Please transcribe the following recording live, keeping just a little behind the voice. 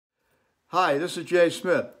Hi, this is Jay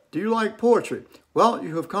Smith. Do you like poetry? Well,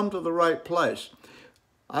 you have come to the right place.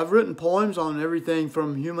 I've written poems on everything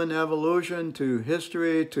from human evolution to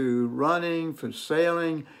history to running to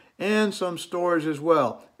sailing and some stories as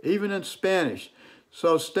well, even in Spanish.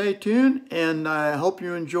 So stay tuned and I hope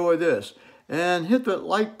you enjoy this. And hit the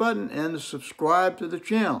like button and subscribe to the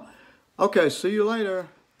channel. Okay, see you later.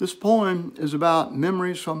 This poem is about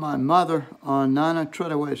memories from my mother, Nina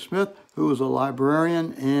Treadaway Smith, who was a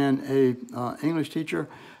librarian and a English teacher.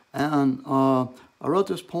 And I wrote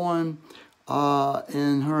this poem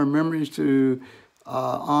in her memories to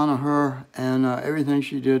honor her and everything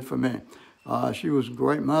she did for me. She was a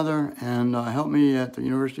great mother and helped me at the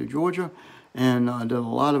University of Georgia and did a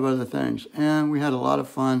lot of other things. And we had a lot of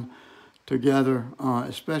fun together,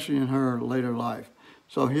 especially in her later life.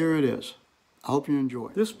 So here it is. I hope you enjoy.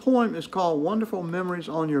 This poem is called Wonderful Memories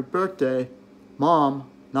on Your Birthday, Mom,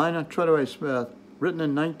 Nina Treadaway Smith, written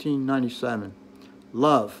in 1997.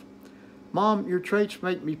 Love. Mom, your traits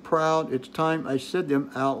make me proud. It's time I said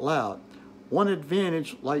them out loud. One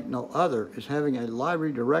advantage like no other is having a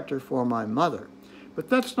library director for my mother.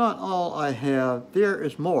 But that's not all I have. There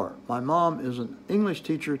is more. My mom is an English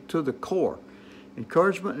teacher to the core.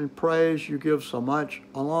 Encouragement and praise you give so much,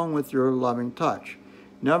 along with your loving touch.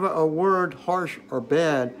 Never a word harsh or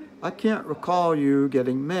bad. I can't recall you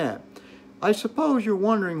getting mad. I suppose you're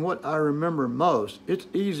wondering what I remember most. It's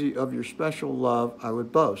easy of your special love I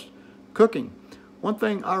would boast. Cooking. One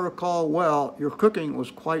thing I recall well, your cooking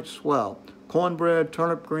was quite swell. Cornbread,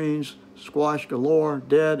 turnip greens, squash galore,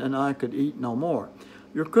 Dad and I could eat no more.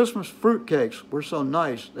 Your Christmas fruitcakes were so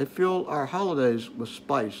nice, they filled our holidays with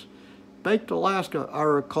spice. Baked Alaska, I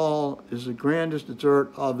recall, is the grandest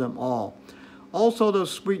dessert of them all. Also those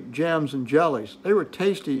sweet jams and jellies, they were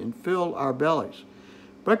tasty and filled our bellies.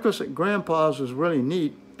 Breakfast at Grandpa's was really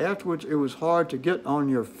neat. Afterwards, it was hard to get on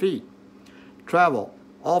your feet. Travel.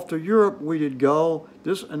 Off to Europe we did go.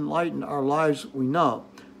 This enlightened our lives we know.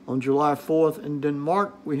 On July 4th in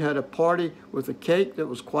Denmark, we had a party with a cake that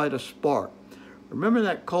was quite a spark. Remember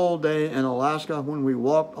that cold day in Alaska when we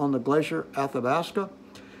walked on the glacier Athabasca?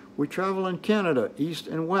 We travel in Canada, east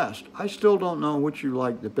and west. I still don't know which you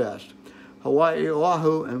like the best. Hawaii,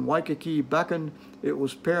 Oahu, and Waikiki beckoned. It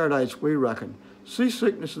was paradise, we reckon.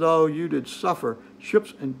 Seasickness, though, you did suffer.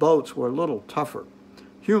 Ships and boats were a little tougher.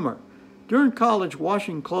 Humor. During college,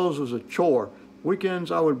 washing clothes was a chore.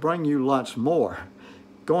 Weekends, I would bring you lots more.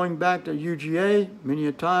 Going back to UGA, many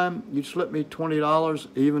a time, you'd slip me $20,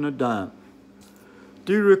 even a dime.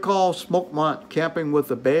 Do you recall Smokemont camping with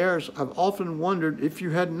the bears? I've often wondered if you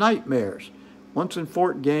had nightmares. Once in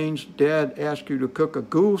Fort Gaines, Dad asked you to cook a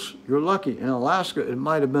goose. You're lucky. In Alaska, it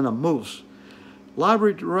might have been a moose.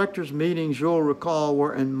 Library directors' meetings, you'll recall,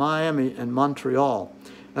 were in Miami and Montreal.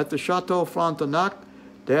 At the Chateau Frontenac,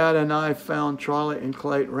 Dad and I found Charlie and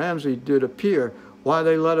Clayt Ramsey did appear. Why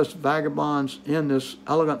they let us vagabonds in this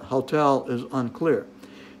elegant hotel is unclear.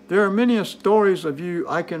 There are many stories of you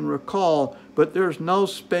I can recall, but there's no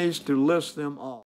space to list them all.